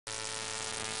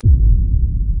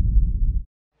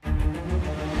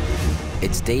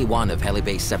It's day one of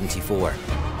HeliBASE 74,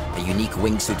 a unique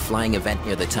wingsuit flying event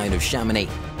near the town of Chamonix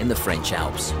in the French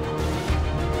Alps.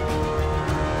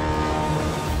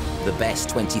 The best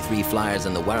 23 flyers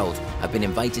in the world have been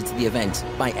invited to the event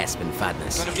by Espen Fadnes.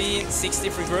 It's going to be 6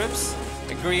 different groups,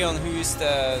 agree on who's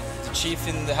the chief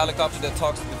in the helicopter that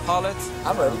talks to the pilot.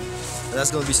 I'm ready. And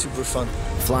that's going to be super fun.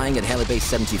 Flying at HeliBASE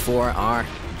 74 are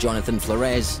Jonathan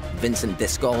Flores, Vincent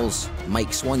Descols,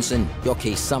 Mike Swanson,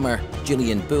 Jokke Sommer,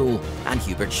 Julian Bull and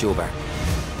Hubert Schober.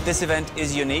 This event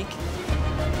is unique.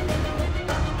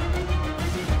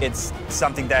 It's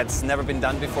something that's never been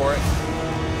done before.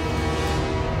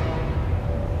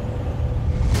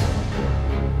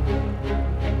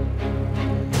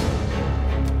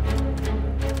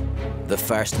 The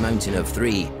first mountain of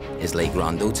 3 is Les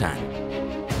Grands Autans.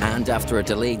 And after a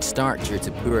delayed start due to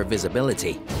poor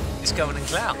visibility, it's coming in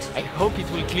clouds. I hope it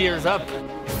will clear up.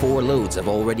 4 loads have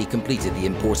already completed the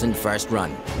important first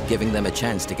run, giving them a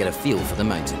chance to get a feel for the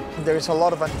mountain. There is a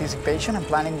lot of anticipation and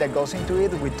planning that goes into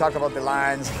it. We talk about the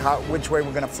lines, which way we're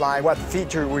going to fly, what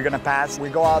feature we're going to pass. We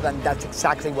go out and that's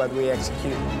exactly what we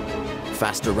execute.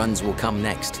 Faster runs will come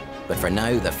next, but for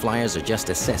now the flyers are just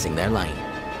assessing their line.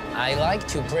 I like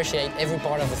to appreciate every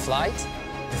part of the flight,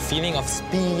 the feeling of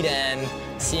speed and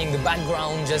seeing the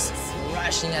background just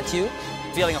rushing at you.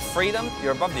 Feeling of freedom,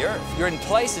 you're above the earth. You're in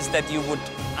places that you would,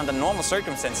 under normal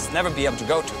circumstances, never be able to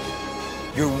go to.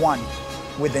 You're one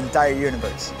with the entire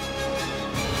universe.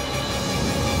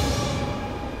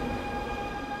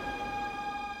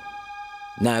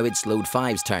 Now it's Load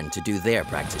 5's turn to do their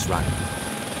practice run.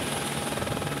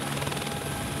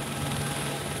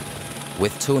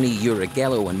 With Tony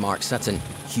Urigello and Mark Sutton,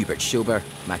 Hubert Schober,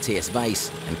 Matthias Weiss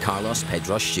and Carlos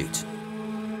Pedros shoot.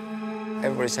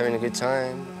 Everybody's having a good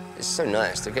time. It's so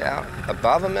nice to get out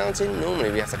above a mountain. Normally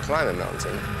we have to climb a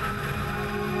mountain.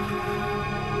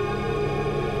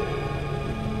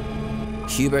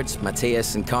 Hubert,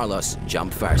 Matthias and Carlos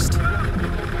jump first.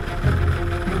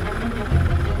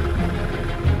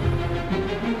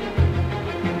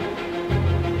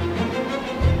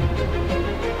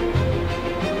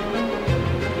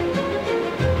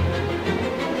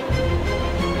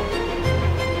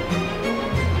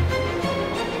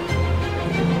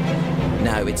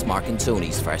 Now it's Mark and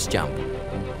Tony's first jump.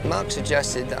 Mark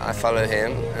suggested that I follow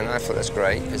him, and I thought that's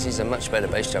great, because he's a much better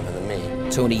base jumper than me.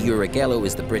 Tony Urigello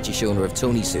is the British owner of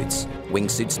Tony Suits,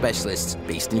 wingsuit specialist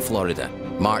based in Florida.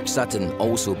 Mark Sutton,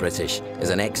 also British, is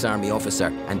an ex-army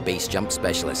officer and base jump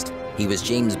specialist. He was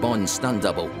James Bond's stunt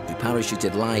double, who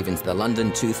parachuted live into the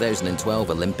London 2012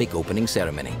 Olympic opening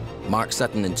ceremony. Mark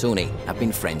Sutton and Tony have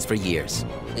been friends for years.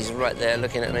 He's right there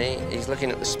looking at me. He's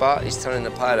looking at the spot. He's telling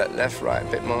the pilot, left, right,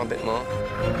 a bit more, a bit more.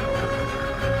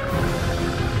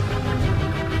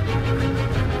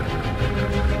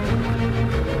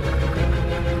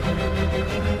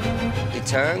 He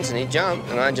turns and he jumped,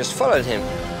 and I just followed him.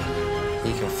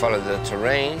 He can follow the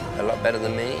terrain a lot better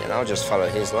than me, and I'll just follow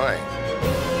his line.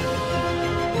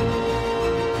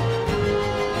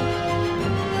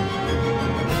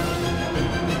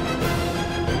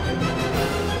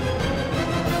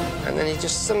 And then he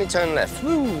just suddenly turned left,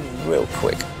 woo, real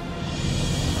quick.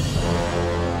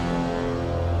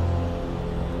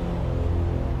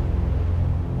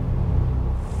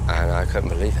 And I couldn't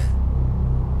believe it.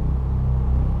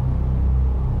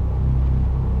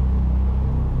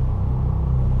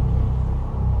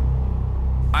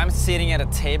 I'm sitting at a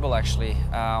table actually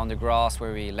on the grass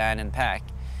where we land and pack,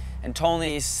 and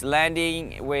Tony is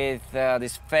landing with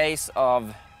this face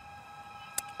of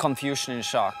confusion and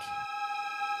shock.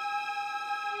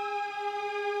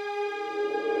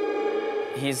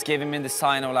 He's giving me the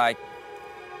sign of like,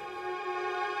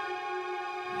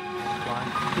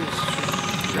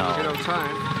 no. Good old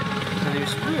time, and he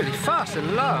was really fast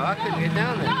and low. I couldn't get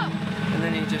down there, and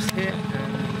then he just hit.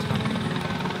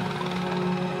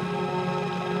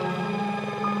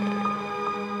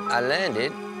 I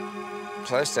landed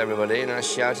close to everybody and I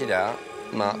shouted out,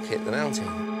 Mark hit the mountain.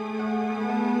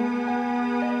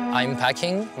 I'm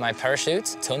packing my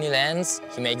parachute, Tony lands,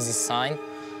 he makes this sign.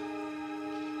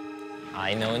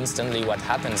 I know instantly what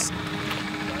happens.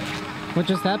 What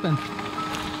just happened?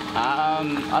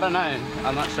 I don't know.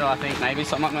 I'm not sure. I think maybe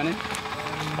something went in.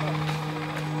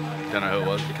 Don't know who it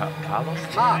was.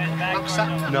 Carlos? Mark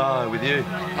Sutton. No, with you.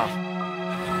 all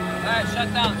right,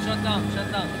 shut down.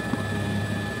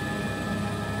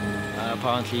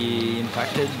 Apparently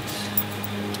impacted.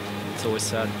 It's always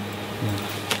sad.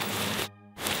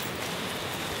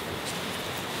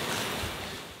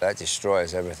 That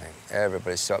destroys everything.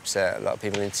 Everybody's so upset, a lot of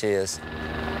people in tears.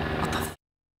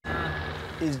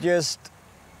 It's just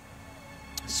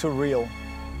surreal.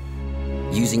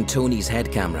 Using Tony's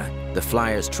head camera, The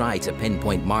flyers try to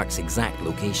pinpoint Mark's exact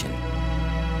location.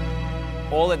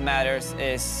 All that matters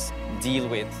is deal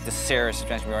with the serious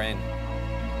situation we are in.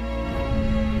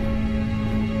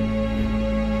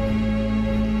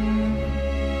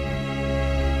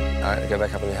 I had to go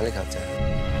back up in the helicopter.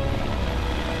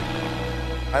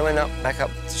 I went back up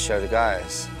to show the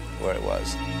guys where it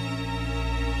was.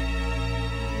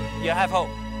 You have hope,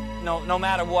 no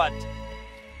matter what.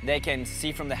 They can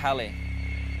see from the heli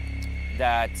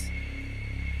that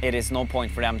it is no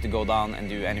point for them to go down and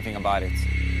do anything about it.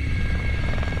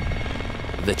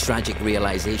 The tragic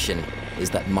realization is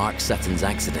that Mark Sutton's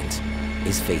accident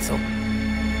is fatal.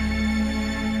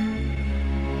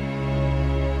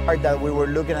 That we were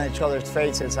looking at each other's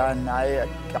faces, and I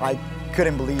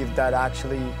couldn't believe that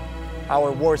actually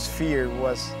our worst fear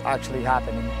was actually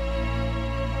happening.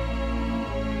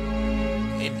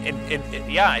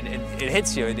 It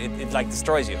hits you. It like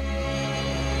destroys you.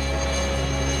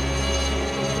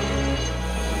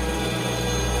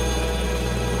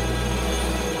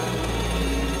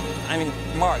 I mean,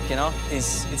 Mark, you know,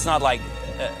 it's not like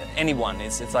anyone.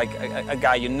 It's like a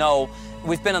guy you know.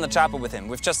 We've been on the chopper with him.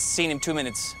 We've just seen him 2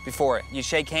 minutes before. You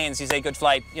shake hands, you say good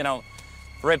flight, you know,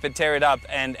 rip it, tear it up,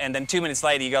 and then 2 minutes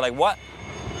later you go like, what?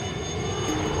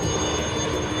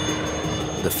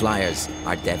 The flyers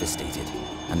are devastated,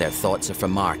 and their thoughts are for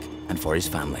Mark and for his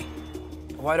family.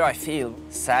 Why do I feel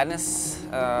sadness,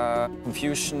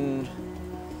 confusion,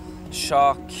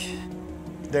 shock?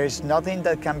 There's nothing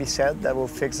that can be said that will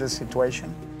fix the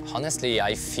situation. Honestly,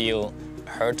 I feel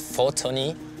hurt for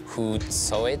Tony, who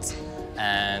saw it,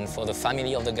 and for the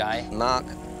family of the guy. Mark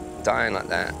dying like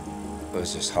that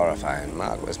was just horrifying.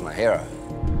 Mark was my hero.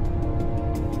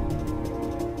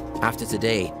 After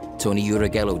today, Tony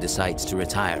Urigello decides to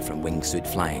retire from wingsuit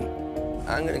flying.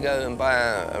 I'm going to go and buy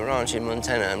a ranch in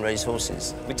Montana and raise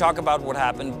horses. We talk about what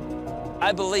happened.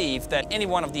 I believe that any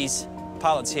one of these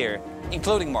pilots here,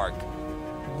 including Mark,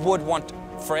 would want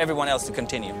for everyone else to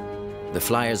continue. The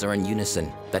flyers are in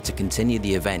unison that to continue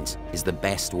the event is the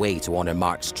best way to honor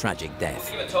Mark's tragic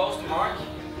death. Give a toast to Mark.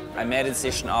 I made a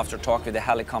decision after talking with the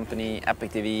heli company,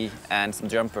 EpicTV, and some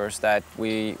jumpers that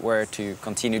we were to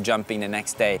continue jumping the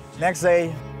next day. Next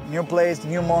day, new place,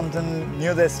 new mountain,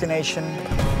 new destination,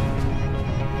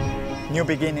 new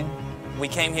beginning. We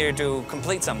came here to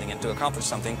complete something and to accomplish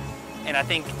something, and I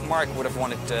think Mark would have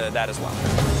wanted that as well.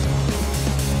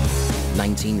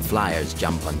 19 flyers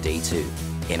jump on day 2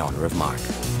 in honor of Mark.